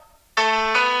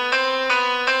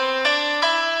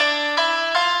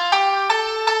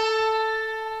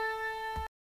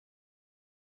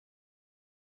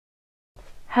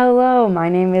my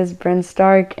name is Bryn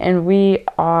Stark, and we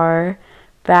are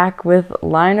back with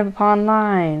Line Upon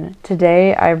Line.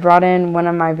 Today, I brought in one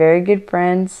of my very good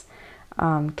friends,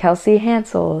 Kelsey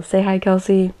Hansel. Say hi,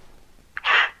 Kelsey.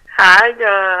 Hi,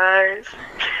 guys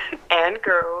and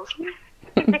girls.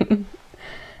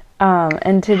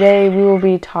 And today, we will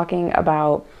be talking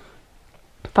about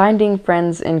finding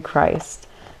friends in Christ.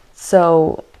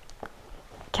 So,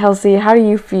 Kelsey, how do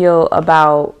you feel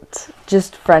about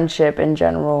just friendship in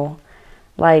general?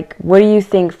 Like, what do you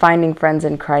think finding friends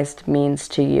in Christ means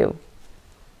to you?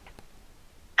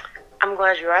 I'm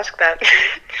glad you asked that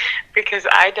because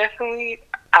I definitely,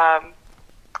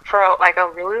 for like a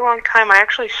really long time, I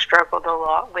actually struggled a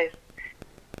lot with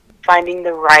finding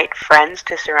the right friends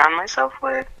to surround myself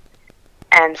with,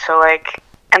 and so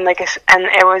and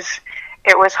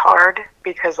it was hard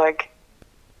because for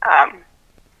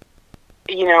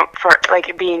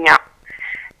like being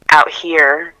out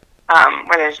here,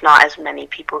 where there's not as many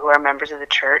people who are members of the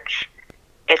church,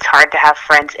 it's hard to have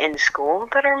friends in school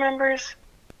that are members.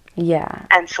 Yeah.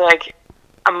 And so,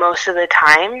 most of the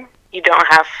time, you don't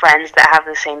have friends that have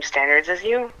the same standards as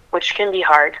you, which can be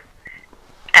hard.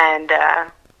 And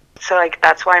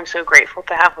that's why I'm so grateful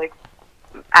to have,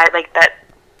 that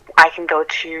I can go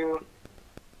to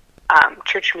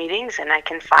church meetings and I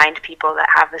can find people that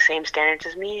have the same standards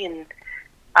as me. And,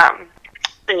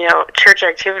 church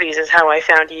activities is how I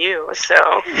found you,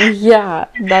 so. Yeah,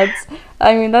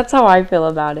 that's how I feel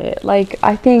about it. Like,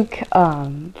 I think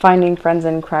finding friends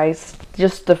in Christ,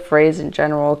 just the phrase in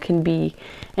general, can be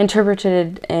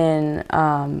interpreted in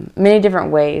many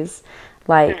different ways.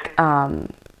 Like,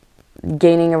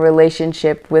 gaining a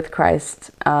relationship with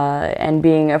Christ and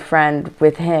being a friend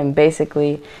with Him,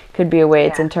 basically, could be a way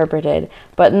it's interpreted.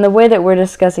 But in the way that we're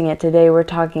discussing it today, we're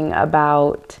talking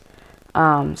about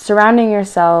surrounding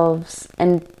yourselves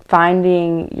and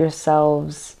finding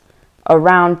yourselves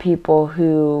around people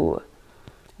who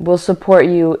will support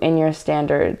you in your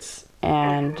standards.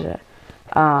 And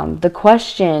the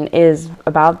question is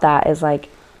about that is like,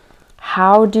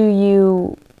 how do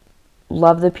you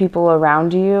love the people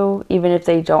around you, even if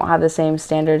they don't have the same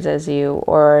standards as you?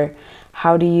 Or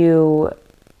how do you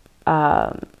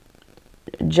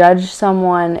judge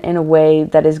someone in a way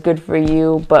that is good for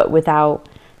you, but without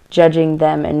judging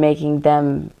them and making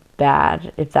them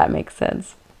bad, if that makes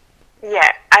sense?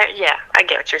 I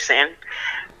get what you're saying.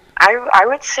 I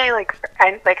would say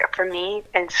for me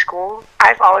in school,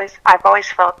 I've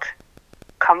always felt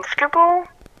comfortable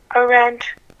around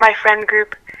my friend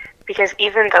group because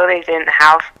even though they didn't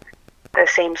have the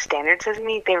same standards as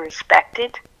me, they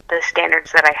respected the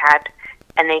standards that I had,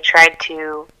 and they tried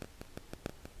to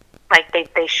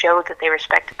they showed that they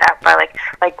respected that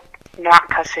by not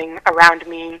cussing around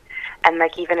me, and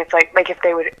even if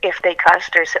if they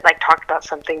cussed or talked about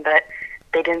something that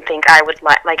they didn't think I would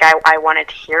I wanted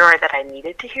to hear or that I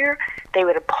needed to hear, they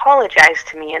would apologize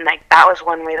to me, and that was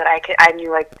one way that I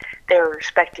knew they were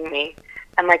respecting me.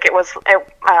 And it was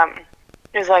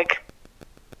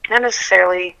not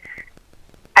necessarily,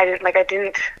 I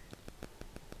didn't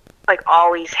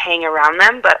always hang around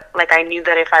them, but I knew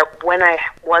that when I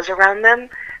was around them,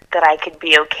 that I could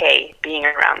be okay being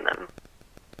around them.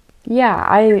 Yeah,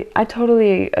 I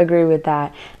totally agree with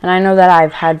that. And I know that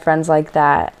I've had friends like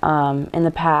that in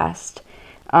the past.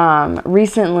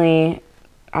 Recently,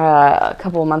 a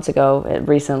couple of months ago,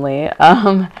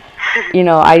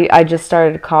 I just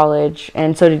started college,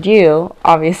 and so did you,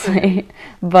 obviously.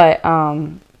 But,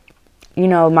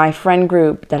 my friend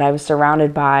group that I was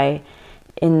surrounded by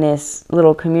in this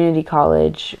little community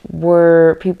college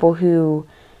were people who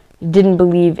didn't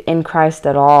believe in Christ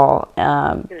at all,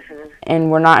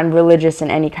 and were not religious in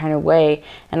any kind of way.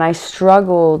 And I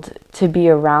struggled to be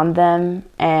around them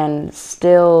and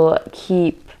still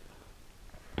keep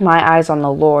my eyes on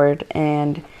the Lord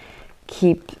and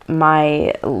keep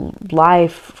my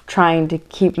life trying to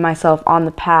keep myself on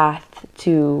the path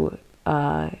to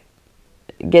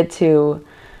get to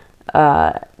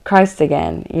Christ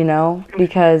again,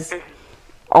 because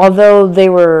although they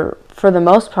were, for the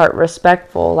most part,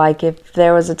 respectful, if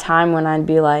there was a time when I'd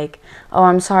be like, oh,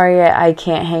 I'm sorry I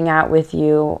can't hang out with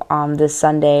you this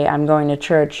Sunday, I'm going to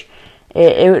church,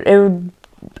 I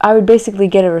would basically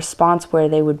get a response where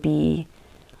they would be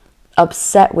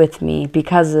upset with me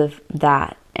because of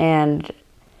that. And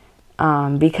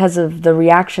because of the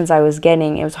reactions I was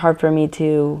getting, it was hard for me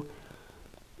to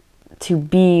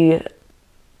be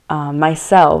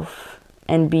myself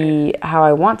and be how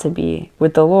I want to be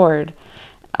with the Lord.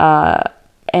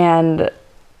 And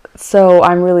so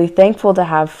I'm really thankful to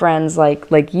have friends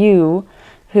like you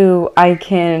who I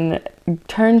can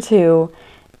turn to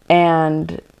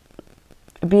and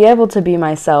be able to be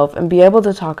myself and be able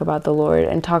to talk about the Lord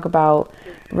and talk about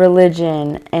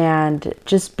religion and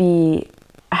just be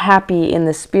happy in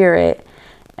the spirit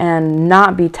and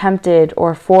not be tempted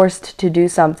or forced to do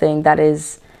something that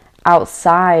is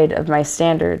outside of my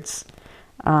standards.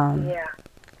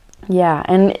 Yeah,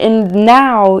 and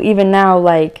now, even now,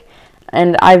 like,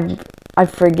 and I've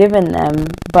forgiven them,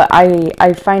 but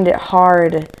I find it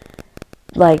hard,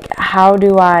 like, how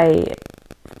do I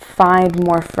find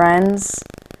more friends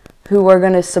who are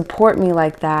going to support me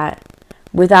like that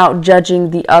without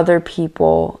judging the other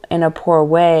people in a poor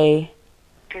way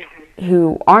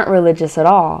who aren't religious at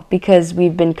all, because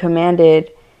we've been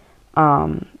commanded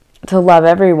to love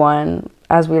everyone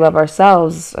as we love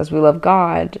ourselves, as we love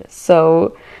God.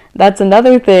 So that's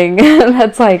another thing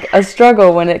that's like a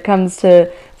struggle when it comes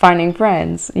to finding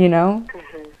friends, you know?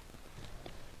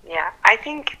 Yeah, I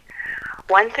think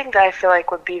one thing that I feel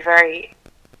like would be very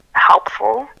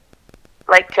helpful,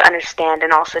 like, to understand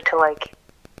and also to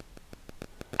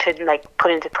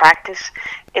put into practice,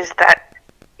 is that,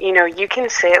 you know, you can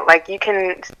say it, like, you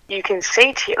can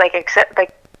say to, like, accept,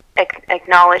 like,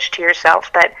 acknowledge to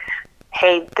yourself that,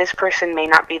 hey, this person may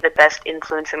not be the best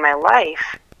influence in my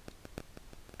life,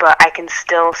 but I can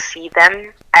still see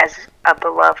them as a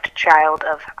beloved child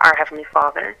of our Heavenly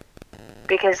Father.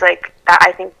 Because, like,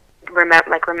 I think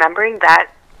remembering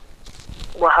that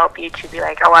will help you to be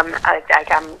like, oh,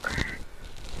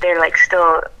 they're, like,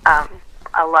 still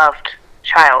a loved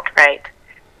child, right?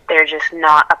 They're just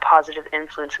not a positive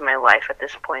influence in my life at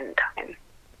this point in time.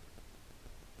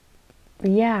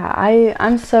 Yeah,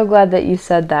 I'm so glad that you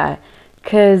said that,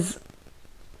 because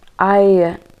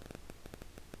I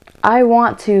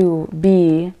want to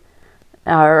be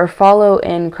or follow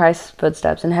in Christ's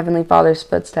footsteps and Heavenly Father's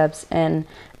footsteps and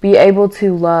be able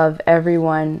to love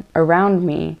everyone around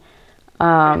me,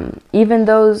 even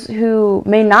those who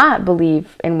may not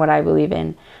believe in what I believe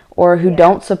in or who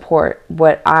don't support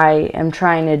what I am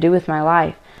trying to do with my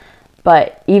life.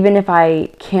 But even if I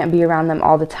can't be around them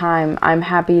all the time, I'm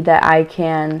happy that I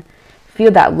can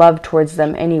feel that love towards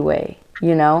them anyway,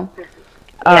 you know?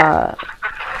 Yeah.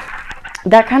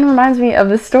 That kind of reminds me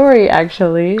of a story,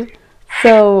 actually.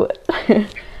 So, and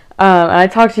I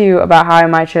talked to you about how I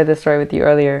might share this story with you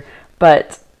earlier,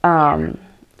 but,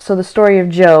 so the story of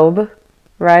Job,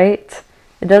 right?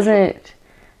 It doesn't,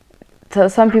 to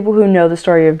some people who know the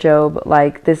story of Job,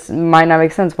 like, this might not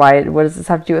make sense. What does this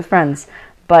have to do with friends?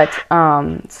 But,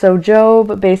 so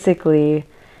Job, basically,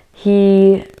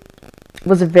 he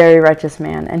was a very righteous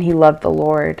man, and he loved the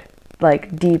Lord,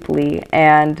 like, deeply,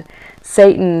 and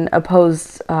Satan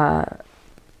opposed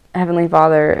Heavenly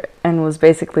Father and was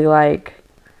basically like,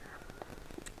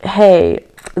 hey,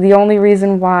 the only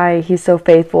reason why he's so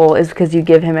faithful is because you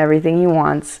give him everything he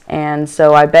wants, and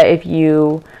so I bet if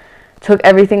you took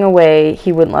everything away,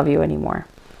 he wouldn't love you anymore.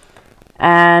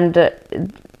 And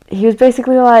he was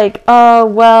basically like, oh,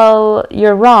 well,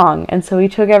 you're wrong. And so he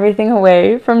took everything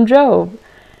away from Job.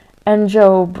 And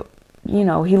Job, you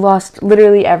know, he lost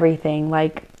literally everything,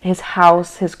 like his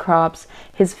house, his crops,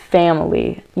 his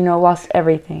family, you know, lost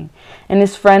everything. And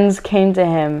his friends came to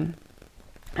him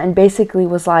and basically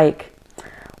was like,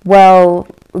 well,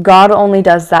 God only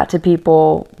does that to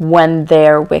people when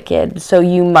they're wicked, so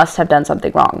you must have done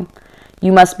something wrong.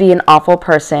 You must be an awful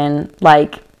person,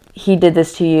 like, he did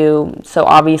this to you, so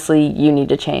obviously you need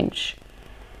to change.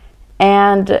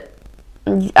 And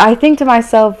I think to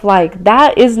myself, like,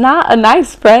 that is not a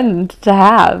nice friend to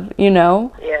have, you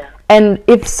know? Yeah. And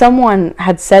if someone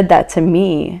had said that to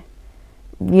me,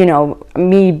 you know,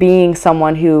 me being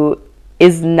someone who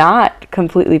is not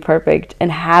completely perfect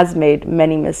and has made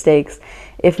many mistakes,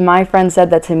 if my friend said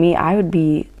that to me, I would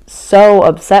be so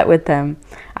upset with them.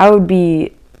 I would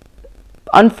be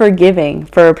unforgiving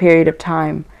for a period of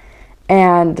time.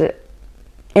 And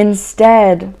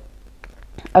instead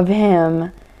of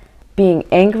him being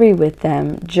angry with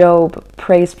them, Job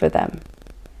prays for them.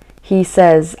 He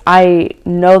says, I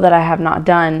know that I have not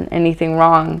done anything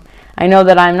wrong. I know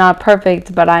that I'm not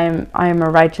perfect, but I am a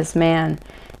righteous man.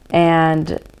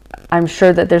 And I'm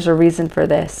sure that there's a reason for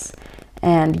this.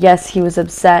 And yes, he was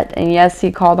upset. And yes,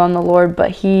 he called on the Lord,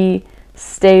 but he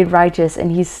stayed righteous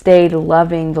and he stayed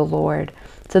loving the Lord,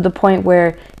 to the point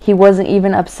where he wasn't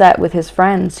even upset with his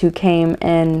friends who came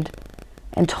and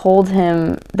told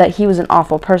him that he was an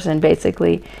awful person,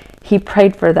 basically. He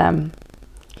prayed for them.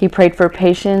 He prayed for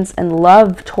patience and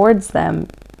love towards them.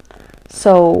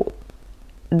 So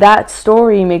that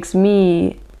story makes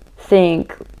me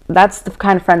think that's the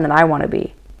kind of friend that I want to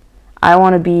be. I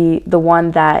want to be the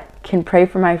one that can pray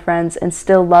for my friends and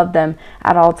still love them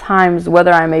at all times,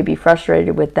 whether I may be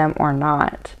frustrated with them or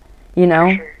not. You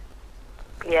know?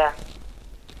 Yeah.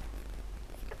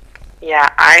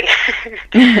 Yeah, I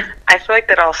feel like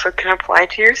that also can apply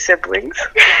to your siblings.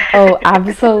 Oh,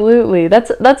 absolutely.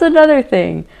 That's another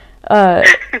thing. They're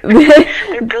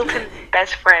built-in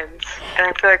best friends, and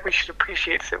I feel like we should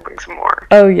appreciate siblings more.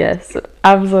 Oh, yes,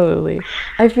 absolutely.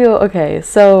 I feel okay.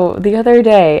 So the other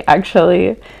day,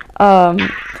 actually,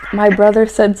 my brother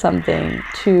said something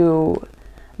to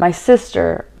my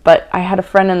sister, but I had a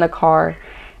friend in the car,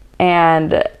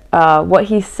 and what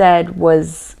he said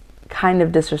was kind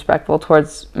of disrespectful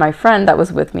towards my friend that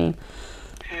was with me.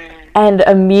 And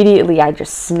immediately I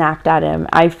just snapped at him.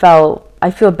 I feel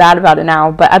bad about it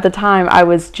now, but at the time I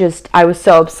was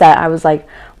so upset. I was like,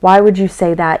 why would you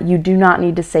say that? You do not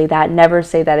need to say that. Never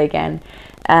say that again.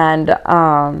 And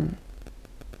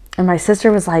my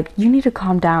sister was like, you need to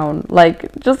calm down.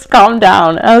 Like, just calm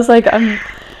down. And I was like,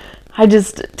 I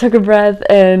just took a breath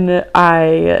and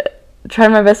I tried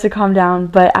my best to calm down,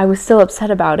 but I was still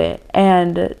upset about it.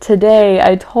 And today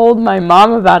I told my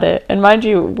mom about it. And mind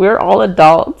you, we're all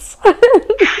adults.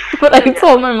 But I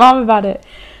told my mom about it.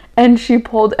 And she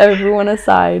pulled everyone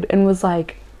aside and was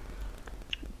like,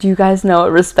 do you guys know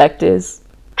what respect is?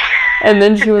 And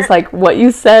then she was like, what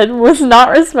you said was not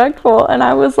respectful. And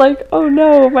I was like, oh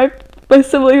no, my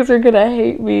siblings are gonna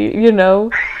hate me, you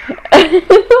know?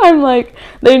 I'm like,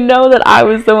 they know that I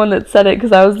was the one that said it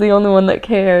because I was the only one that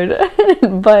cared.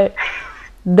 But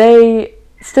they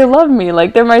still love me.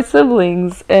 Like, they're my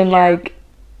siblings. And, like,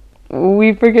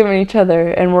 we've forgiven each other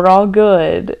and we're all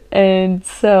good. And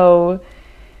so,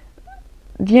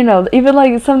 you know, even,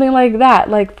 like, something like that,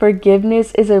 like,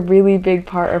 forgiveness is a really big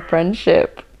part of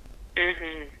friendship.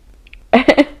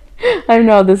 I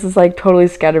know this is, like, totally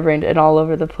scatterbrained and all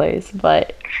over the place,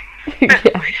 but yeah.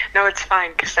 No, it's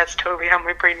fine, because that's totally how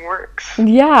my brain works.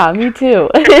 Yeah, me too.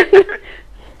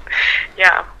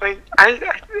 Yeah, like,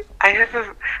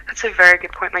 that's a very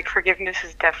good point. Like, forgiveness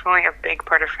is definitely a big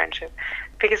part of friendship,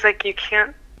 because, like, you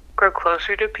can't grow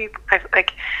closer to people.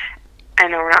 I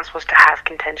know we're not supposed to have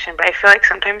contention, but I feel like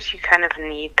sometimes you kind of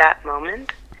need that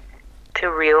moment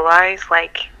to realize,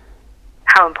 like,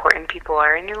 how important people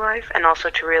are in your life, and also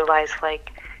to realize,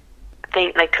 like,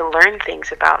 to learn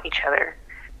things about each other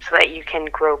so that you can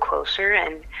grow closer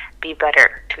and be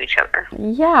better to each other.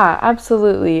 Yeah,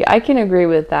 absolutely. I can agree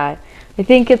with that. I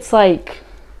think it's like,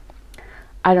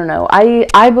 I don't know.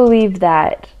 I believe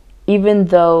that even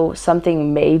though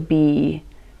something may be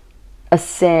a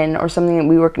sin or something that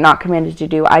we were not commanded to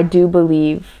do, I do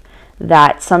believe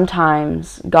that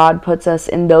sometimes God puts us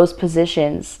in those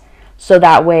positions so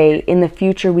that way in the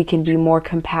future we can be more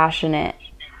compassionate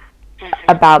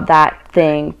about that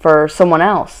thing for someone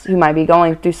else who might be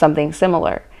going through something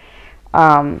similar.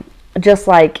 Just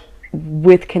like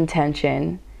with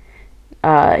contention,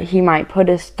 he might put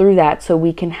us through that so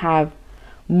we can have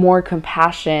more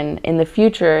compassion in the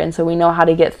future, and so we know how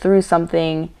to get through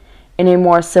something in a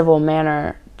more civil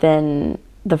manner than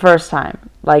the first time,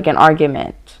 like an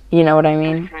argument. You know what I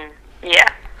mean?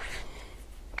 Yeah.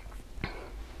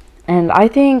 And I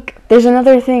think there's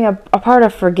another thing, a part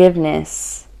of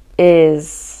forgiveness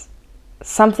is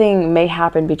something may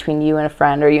happen between you and a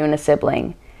friend or you and a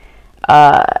sibling.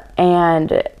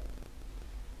 And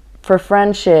for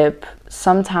friendship,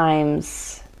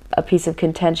 sometimes a piece of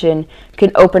contention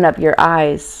can open up your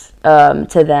eyes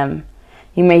to them.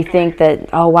 You may think that,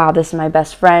 oh wow, this is my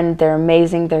best friend, they're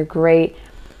amazing, they're great.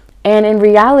 And in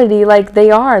reality, like,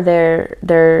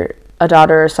 they're a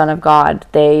daughter or son of God.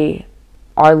 They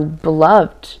are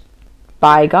beloved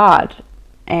by God,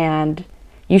 and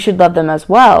you should love them as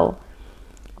well.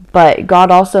 But God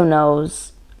also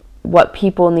knows what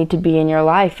people need to be in your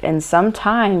life, and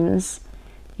sometimes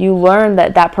you learn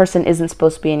that that person isn't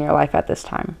supposed to be in your life at this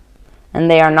time,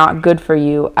 and they are not good for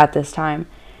you at this time.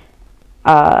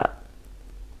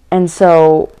 And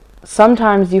so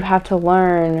sometimes you have to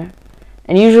learn,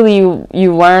 and usually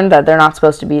you learn that they're not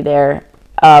supposed to be there,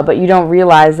 but you don't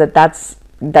realize that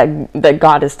that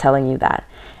God is telling you that.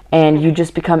 And you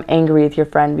just become angry with your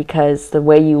friend because the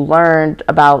way you learned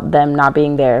about them not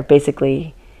being there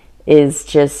basically is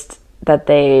just that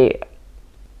they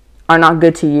are not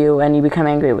good to you, and you become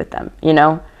angry with them, you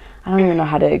know? I don't even know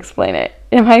how to explain it.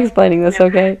 Am I explaining this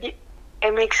okay?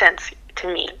 It makes sense to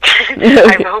me.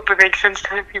 I hope it makes sense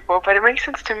to other people, but it makes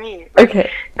sense to me. Okay.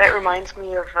 That reminds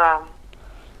me of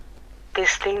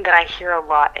this thing that I hear a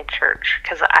lot in church,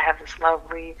 because I have this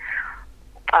lovely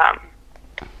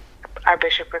our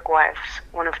bishopric wives,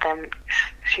 one of them,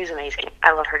 she's amazing.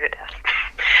 I love her to death.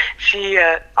 She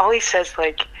always says,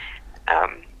 like,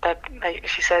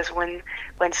 she says, when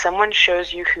someone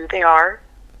shows you who they are,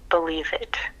 believe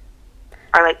it,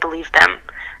 or, like, believe them,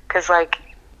 because, like,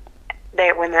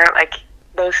 when they're, like,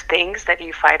 those things that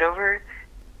you fight over,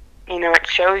 it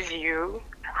shows you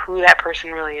who that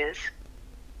person really is.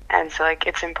 And so, like,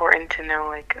 it's important to know,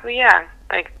 like, oh yeah,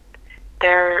 like,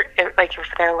 if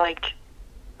they're, like,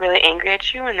 really angry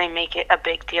at you and they make it a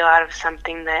big deal out of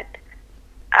something that,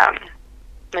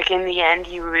 like, in the end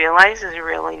you realize is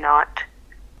really not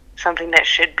something that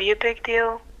should be a big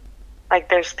deal. Like,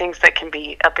 there's things that can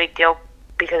be a big deal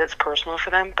because it's personal for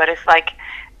them, but if, like,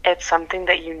 it's something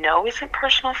that you know isn't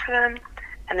personal for them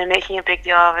and they're making a big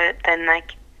deal of it, then,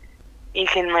 like, you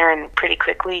can learn pretty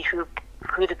quickly who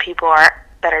the people are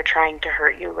that are trying to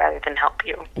hurt you rather than help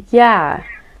you. Yeah.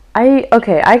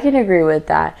 I can agree with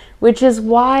that, which is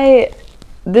why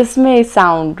this may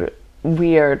sound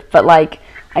weird, but like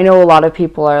I know a lot of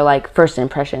people are like first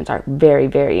impressions are very,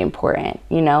 very important,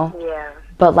 you know? Yeah.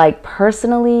 But like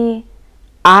personally,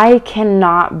 I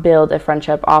cannot build a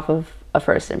friendship off of a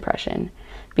first impression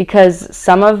because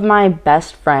some of my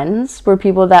best friends were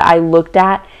people that I looked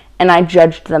at and I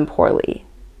judged them poorly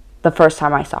the first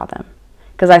time I saw them.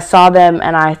 Because I saw them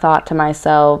and I thought to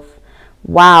myself,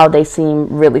 wow, they seem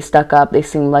really stuck up. They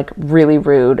seem like really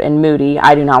rude and moody.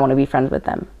 I do not want to be friends with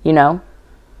them, you know?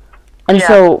 And yeah,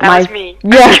 so that was me.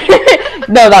 Yeah.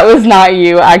 No, that was not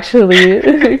you,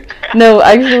 actually. No,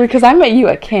 actually, because I met you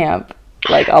at camp,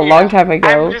 like, a long time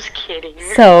ago. I'm just kidding.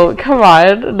 So, come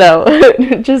on. No.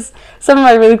 Just some of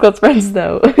my really close friends,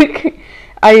 though.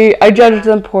 I judged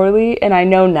them poorly, and I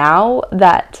know now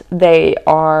that they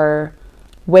are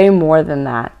way more than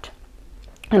that.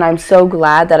 And I'm so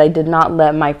glad that I did not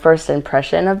let my first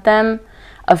impression of them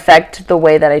affect the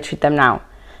way that I treat them now.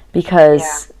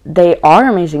 Because they are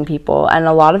amazing people. And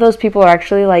a lot of those people are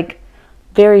actually, like,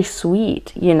 very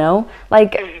sweet, you know?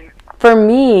 Like, for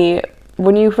me,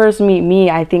 when you first meet me,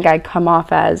 I think I come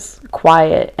off as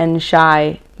quiet and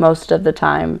shy most of the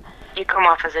time. You come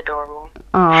off as adorable.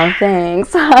 Aw,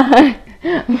 thanks.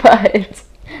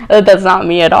 But that's not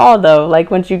me at all, though.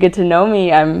 Like, once you get to know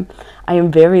me, I am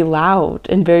very loud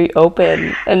and very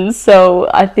open. And so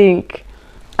I think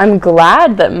I'm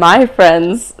glad that my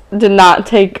friends did not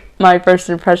take my first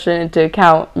impression into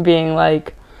account, being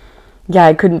like, yeah,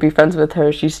 I couldn't be friends with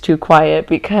her. She's too quiet,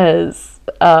 because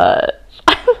I'm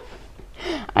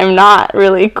not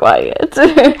really quiet,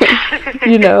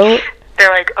 you know? They're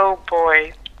like, oh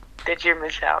boy, did you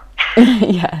miss out?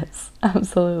 Yes,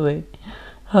 absolutely.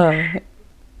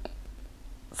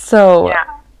 So,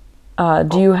 yeah.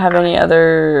 Do you have any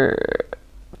other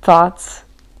thoughts?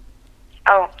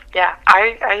 Oh, yeah.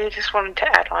 I just wanted to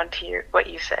add on to what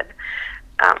you said.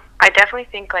 I definitely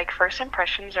think, like, first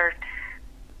impressions are,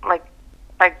 like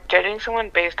judging someone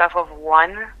based off of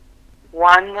one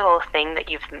little thing that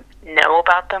you know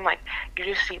about them. Like, you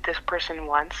just see this person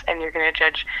once, and you're going to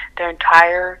judge their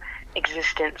entire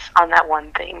existence on that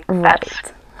one thing. Right.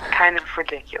 That's kind of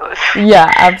ridiculous.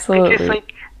 Yeah, absolutely. Because,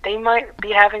 like, they might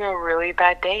be having a really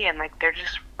bad day, and, like, they're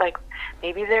just, like,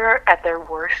 maybe they're at their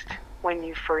worst when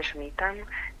you first meet them.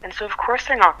 And so, of course,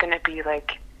 they're not going to be,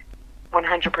 like,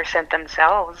 100%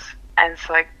 themselves. And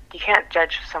so, like, you can't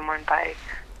judge someone by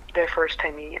their first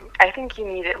time meeting. I think you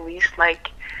need at least 5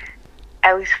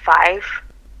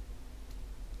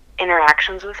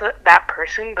 interactions with that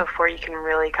person before you can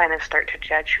really kind of start to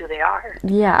judge who they are.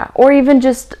 Yeah, or even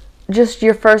just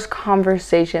your first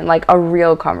conversation, like a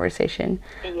real conversation.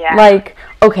 Yeah. Like,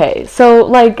 okay, so,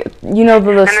 like, you know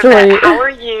the story. How are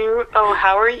you? Oh,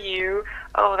 how are you?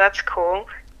 Oh, that's cool.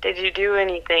 Did you do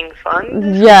anything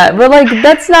fun? Yeah, but, like,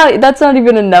 that's not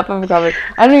even enough of a conversation.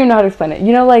 I don't even know how to explain it.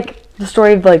 You know, like, the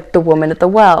story of, like, the woman at the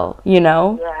well, you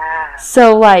know? Yeah.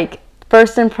 So, like,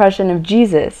 first impression of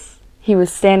Jesus, he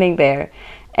was standing there,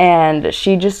 and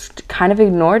she just kind of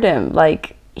ignored him.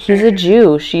 Like, he's a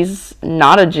Jew, she's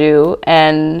not a Jew,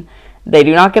 and they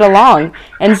do not get along.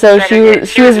 And so she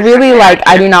was really like,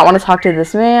 I do not want to talk to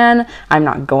this man, I'm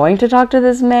not going to talk to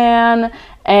this man.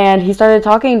 And he started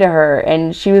talking to her,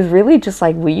 and she was really just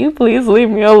like, will you please leave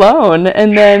me alone?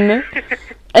 And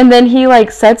then he,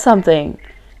 like, said something,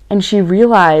 and she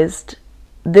realized,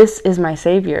 this is my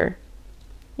savior,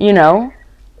 you know?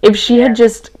 If she had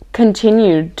just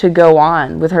continued to go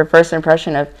on with her first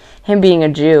impression of him being a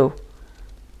Jew,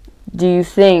 do you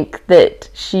think that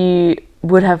she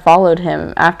would have followed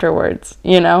him afterwards,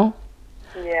 you know?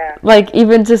 Yeah. Like,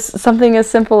 even just something as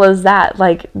simple as that.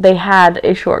 Like, they had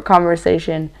a short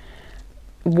conversation.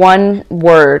 One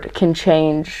word can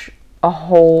change a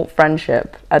whole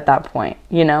friendship at that point,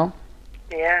 you know?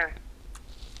 Yeah.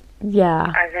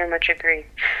 Yeah. I very much agree.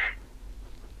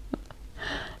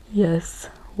 Yes.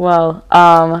 Well,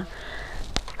 I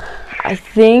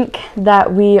think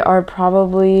that we are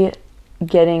probably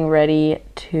getting ready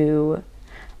to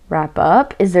wrap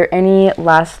up. Is there any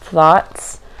last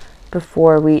thoughts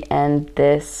before we end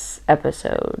this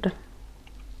episode?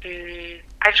 I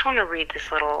just want to read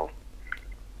this little,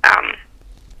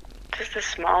 just a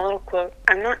small little quote.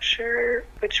 I'm not sure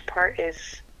which part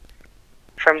is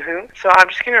from who, so I'm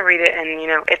just going to read it, and,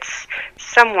 it's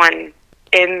someone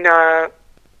in the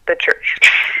church.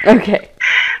 Okay.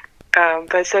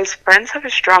 But it says, friends have a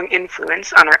strong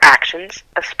influence on our actions,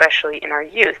 especially in our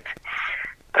youth.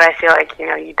 But I feel like,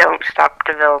 you don't stop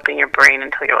developing your brain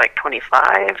until you're like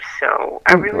 25, so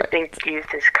I really think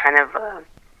youth is kind of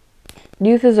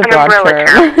youth is a broad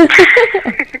term.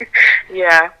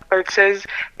 Yeah, but it says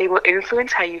they will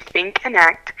influence how you think and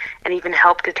act, and even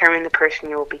help determine the person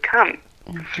you will become.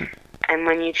 Mm-hmm. And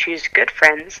when you choose good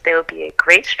friends, they will be a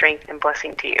great strength and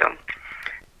blessing to you.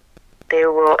 They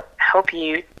will help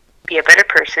you be a better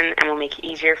person and will make it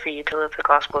easier for you to live the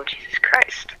gospel of Jesus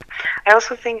Christ. I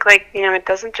also think, it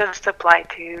doesn't just apply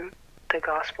to the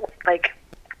gospel.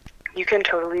 You can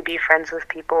totally be friends with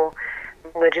people,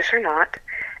 religious or not,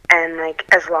 and,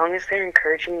 as long as they're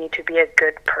encouraging you to be a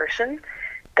good person,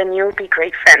 then you'll be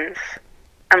great friends.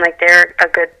 And, they're a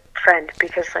good friend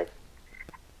because, I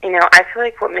feel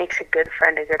like what makes a good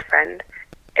friend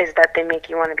is that they make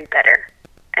you want to be better.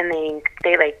 And they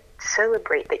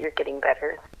celebrate that you're getting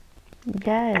better.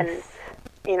 Yes.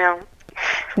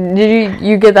 And, Did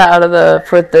you get that out of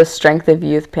For the Strength of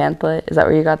Youth pamphlet? Is that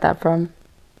where you got that from?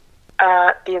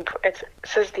 It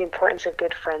says The Importance of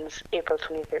Good Friends, April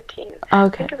 2013. Okay. I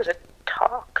think it was a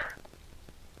talk.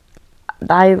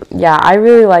 I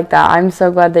really like that. I'm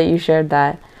so glad that you shared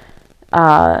that.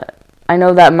 I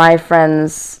know that my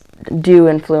friends do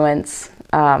influence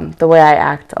the way I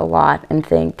act a lot and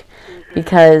think,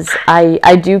 because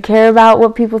I do care about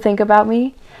what people think about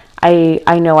me.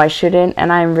 I know I shouldn't,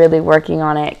 and I'm really working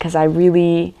on it because I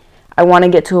want to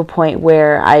get to a point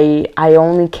where I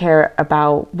only care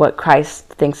about what Christ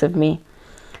thinks of me.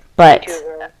 But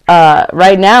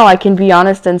right now I can be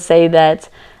honest and say that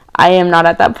I am not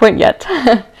at that point yet.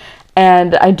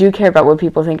 And I do care about what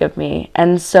people think of me.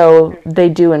 And so they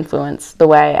do influence the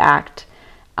way I act.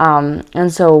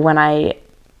 And so when I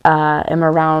am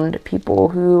around people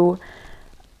who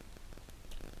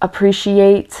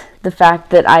appreciate the fact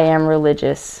that I am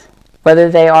religious, whether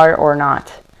they are or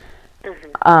not,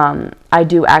 I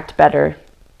do act better,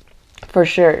 for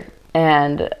sure.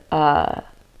 And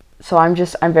so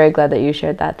I'm very glad that you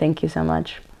shared that. Thank you so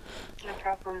much. No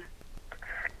problem.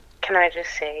 Can I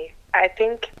just say, I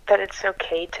think that it's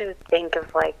okay to think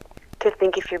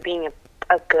if you're being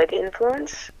a good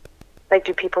influence.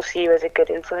 Do people see you as a good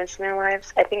influence in their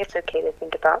lives? I think it's okay to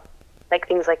think about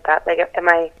things like that.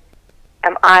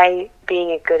 Am I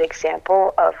being a good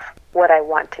example of what I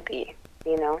want to be?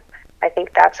 I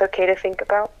think that's okay to think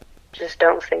about. Just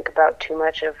don't think about too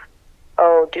much of,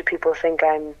 do people think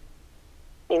I'm,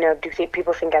 do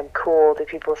people think I'm cool? Do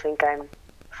people think I'm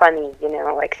funny?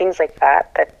 Things like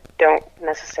that don't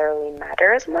necessarily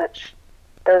matter as much.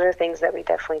 Those are things that we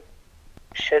definitely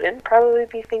shouldn't probably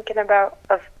be thinking about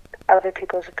of other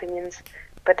people's opinions.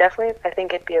 But definitely, I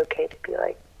think it'd be okay to be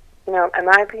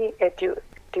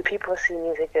do people see me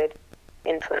as a good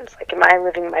influence? Am I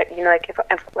living my, am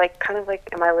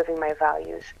I living my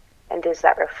values? And does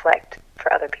that reflect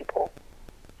for other people?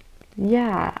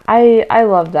 Yeah, I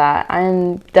love that.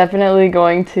 I'm definitely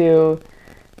going to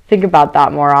think about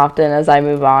that more often as I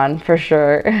move on, for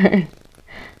sure.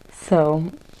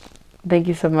 So, thank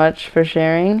you so much for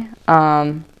sharing.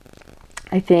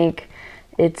 I think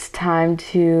it's time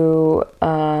to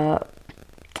about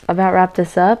wrap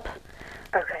this up.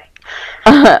 Okay.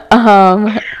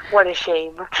 What a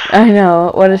shame. I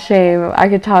know, what a shame. I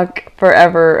could talk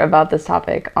forever about this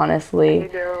topic, honestly. I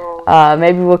know.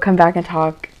 Maybe we'll come back and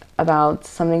talk about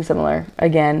something similar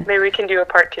again. Maybe we can do a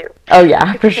part 2. Oh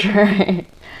yeah, for sure.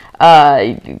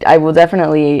 I will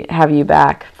definitely have you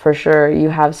back, for sure. You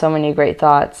have so many great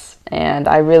thoughts, and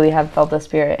I really have felt the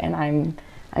Spirit, and I'm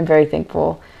very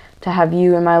thankful to have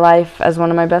you in my life as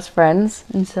one of my best friends.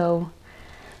 And so,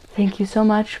 thank you so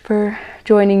much for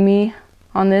joining me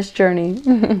on this journey.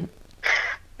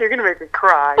 You're gonna make me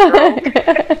cry, girl.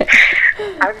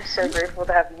 I'm so grateful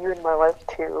to have you in my life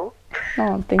too.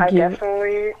 Oh, thank you. I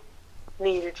definitely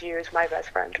needed you as my best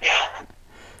friend.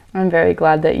 I'm very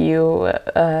glad that you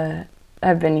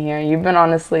have been here. You've been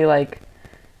honestly like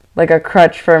a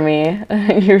crutch for me.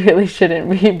 You really shouldn't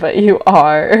be, but you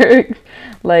are.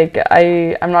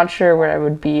 I'm not sure where I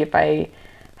would be if I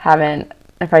didn't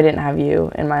have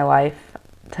you in my life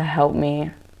to help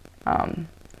me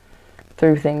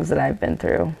through things that I've been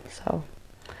through. So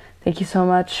thank you so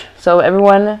much. So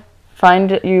everyone,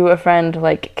 find you a friend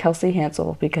like Kelsey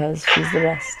Hansel, because she's the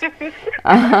best.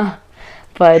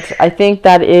 But I think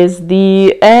that is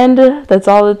the end. That's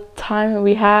all the time that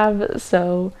we have.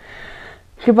 So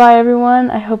goodbye, everyone.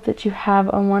 I hope that you have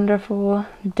a wonderful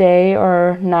day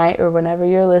or night or whenever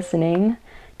you're listening.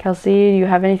 Kelsey, do you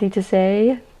have anything to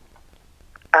say?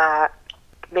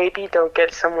 Maybe don't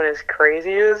get someone as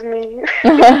crazy as me.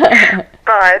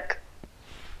 But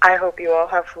I hope you all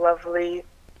have lovely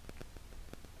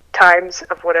times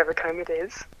of whatever time it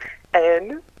is.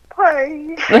 And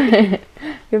bye.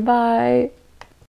 Goodbye.